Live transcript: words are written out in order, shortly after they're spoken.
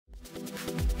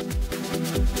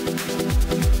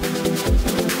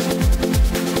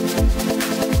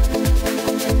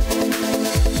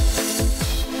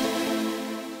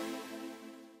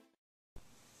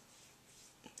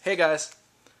Hey guys,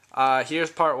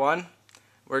 here's part one.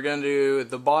 We're going to do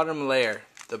the bottom layer,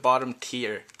 the bottom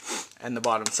tier, and the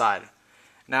bottom side.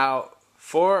 Now,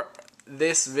 for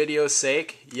this video's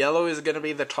sake, yellow is going to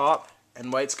be the top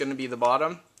and white's going to be the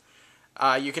bottom.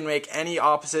 You can make any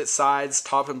opposite sides,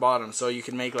 top and bottom. So you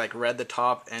can make like red the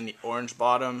top and the orange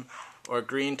bottom, or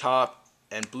green top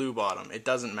and blue bottom. It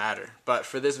doesn't matter. But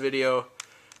for this video,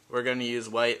 we're going to use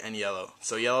white and yellow.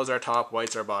 So yellow's our top,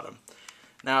 white's our bottom.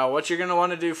 Now what you're going to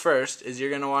want to do first is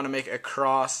you're going to want to make a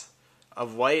cross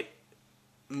of white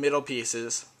middle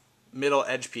pieces, middle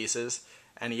edge pieces,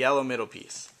 and yellow middle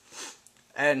piece.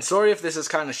 And sorry if this is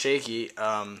kind of shaky,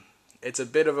 it's a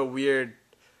bit of a weird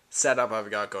setup I've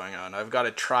got going on. I've got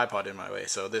a tripod in my way,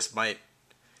 so this might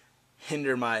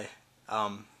hinder my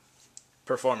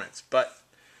performance, but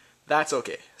that's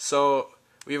okay. So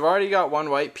we've already got one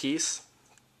white piece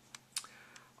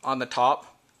on the top.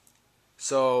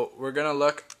 So we're going to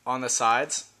look on the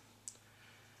sides,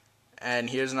 and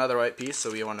here's another white piece,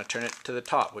 so we want to turn it to the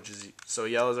top, which is, so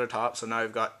yellow's our top, so now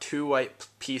we've got two white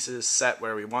pieces set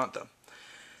where we want them.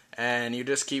 And you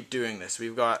just keep doing this.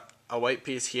 We've got a white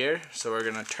piece here, so we're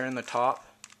going to turn the top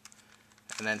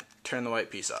and then turn the white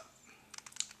piece up.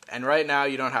 And right now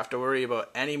you don't have to worry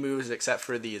about any moves except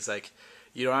for these. Like,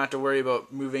 you don't have to worry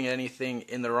about moving anything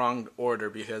in the wrong order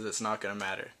because it's not going to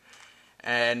matter.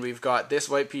 And we've got this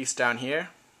white piece down here,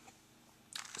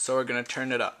 so we're going to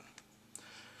turn it up.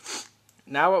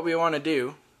 Now what we want to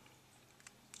do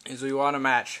is we want to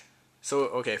match. So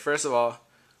okay, first of all,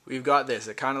 we've got this.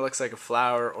 It kind of looks like a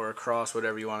flower or a cross,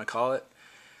 whatever you want to call it.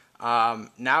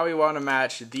 Now we want to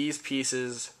match these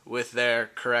pieces with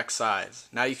their correct sides.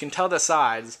 Now you can tell the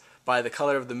sides by the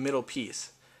color of the middle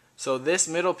piece. So this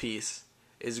middle piece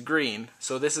is green,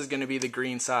 so this is going to be the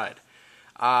green side.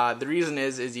 The reason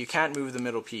is you can't move the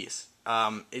middle piece.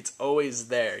 It's always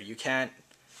there. You can't.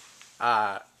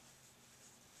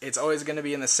 It's always going to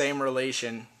be in the same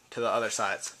relation to the other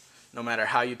sides, no matter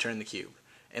how you turn the cube,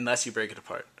 unless you break it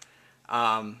apart.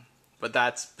 But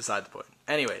that's beside the point.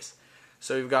 Anyways,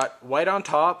 so we've got white on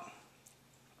top,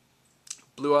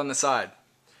 blue on the side.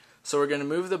 So we're going to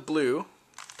move the blue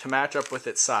to match up with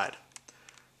its side.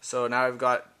 So now I've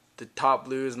got the top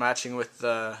blue is matching with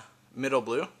the middle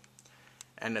blue,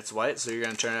 and it's white, so you're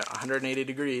going to turn it 180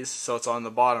 degrees so it's on the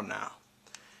bottom now.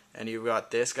 And you've got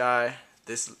this guy,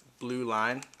 this blue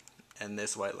line, and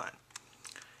this white line.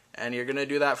 And you're going to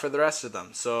do that for the rest of them.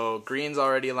 So green's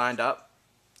already lined up,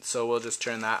 so we'll just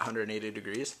turn that 180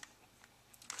 degrees.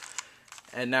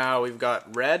 And now we've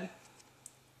got red,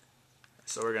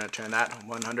 so we're going to turn that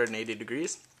 180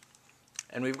 degrees.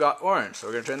 And we've got orange, so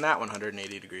we're going to turn that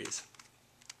 180 degrees.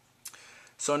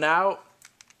 So now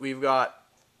we've got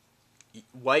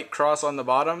white cross on the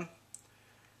bottom,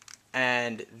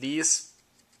 and these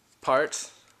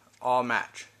parts all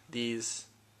match this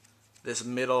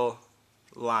middle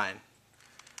line.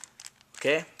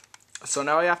 Okay, so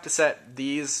now we have to set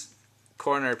these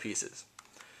corner pieces.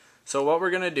 So what we're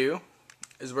going to do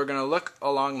is we're going to look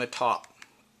along the top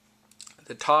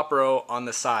row on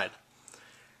the side,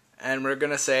 and we're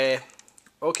going to say,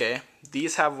 okay,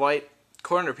 these have white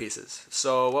corner pieces.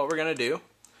 So what we're going to do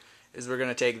is we're going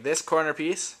to take this corner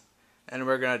piece and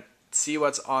we're going to see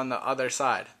what's on the other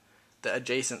side, the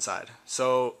adjacent side.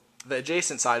 So the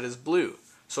adjacent side is blue,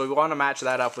 so we want to match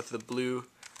that up with the blue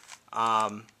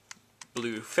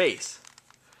blue face.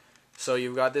 So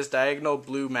you've got this diagonal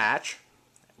blue match,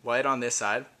 white on this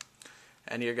side,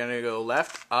 and you're going to go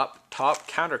left up, top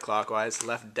counterclockwise,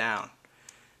 left down.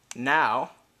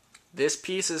 Now this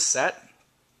piece is set.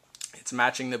 It's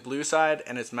matching the blue side,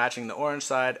 and it's matching the orange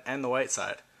side and the white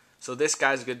side. So this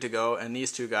guy's good to go, and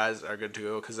these two guys are good to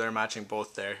go because they're matching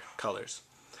both their colors.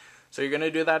 So you're going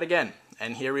to do that again.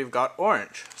 And here we've got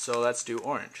orange. So let's do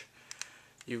orange.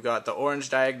 You've got the orange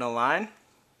diagonal line.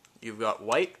 You've got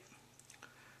white.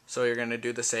 So you're going to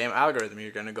do the same algorithm.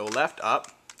 You're going to go left up,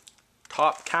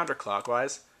 top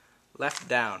counterclockwise, left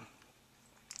down.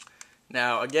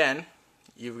 Now again,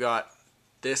 you've got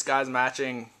this guy's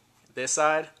matching this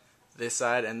side,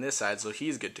 and this side, so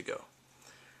he's good to go.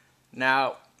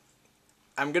 Now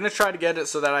I'm going to try to get it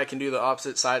so that I can do the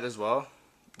opposite side as well,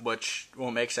 which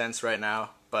won't make sense right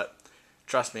now, but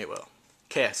trust me it will.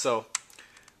 Okay, so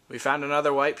we found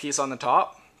another white piece on the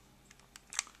top,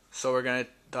 so the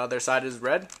other side is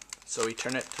red, so we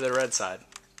turn it to the red side.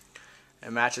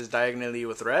 It matches diagonally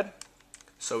with red,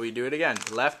 so we do it again.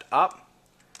 Left up,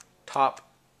 top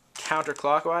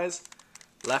counterclockwise,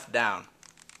 left down.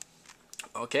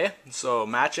 Okay, so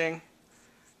matching,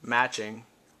 matching,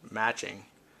 matching.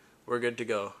 We're good to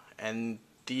go. And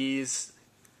this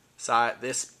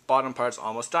bottom part's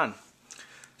almost done.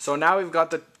 So now we've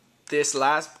got the this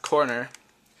last corner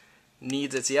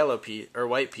needs its yellow piece or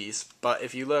white piece, but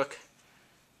if you look,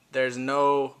 there's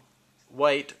no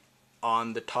white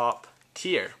on the top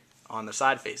tier on the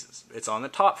side faces. It's on the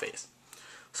top face.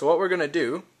 So what we're going to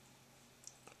do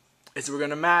is we're going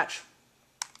to match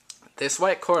this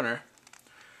white corner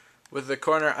with the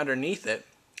corner underneath it,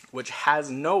 which has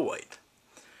no white.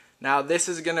 Now this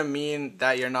is going to mean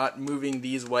that you're not moving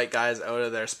these white guys out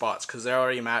of their spots because they're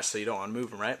already matched, so you don't want to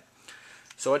move them, right?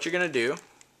 So what you're going to do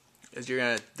is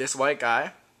this white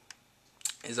guy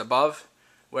is above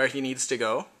where he needs to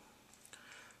go,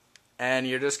 and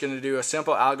you're just going to do a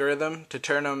simple algorithm to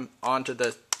turn him onto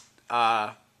the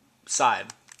side.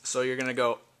 So you're going to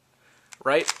go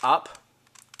right up,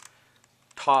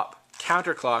 top,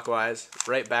 counterclockwise,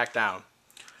 right back down.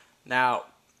 Now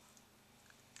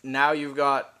you've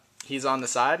got, he's on the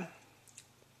side,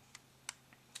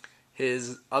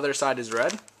 his other side is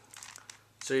red,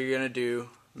 so you're going to do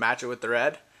match it with the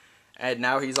red, and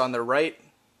now he's on the right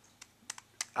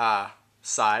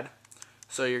side,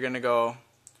 so you're going to go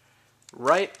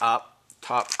right up,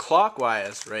 top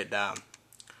clockwise, right down.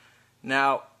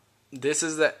 Now this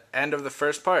is the end of the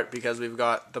first part because we've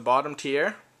got the bottom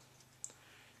tier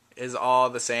is all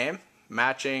the same,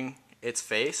 matching its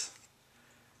face,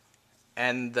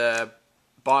 and the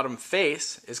bottom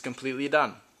face is completely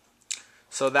done.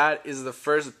 So that is the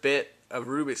first bit of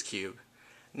Rubik's Cube.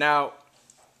 Now,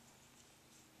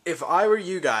 if I were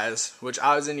you guys, which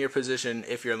I was in your position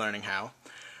if you're learning how,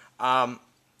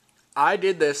 I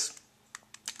did this,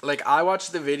 like I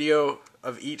watched the video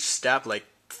of each step like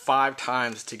 5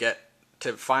 times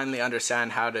to finally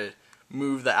understand how to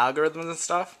move the algorithms and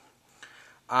stuff.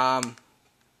 And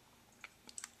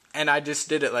I just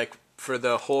did it like for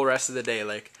the whole rest of the day.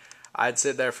 Like I'd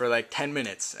sit there for like 10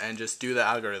 minutes and just do the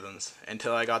algorithms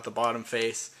until I got the bottom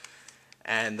face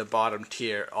and the bottom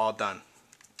tier all done.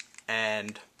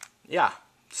 And yeah,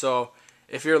 so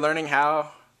if you're learning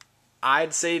how,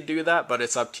 I'd say do that, but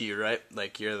it's up to you, right?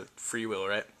 Like your free will,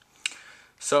 right?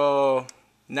 So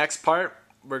next part,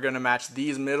 we're going to match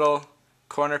these middle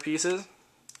corner pieces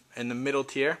in the middle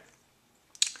tier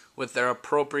with their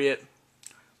appropriate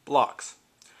blocks.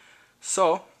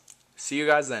 So see you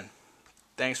guys then.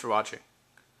 Thanks for watching.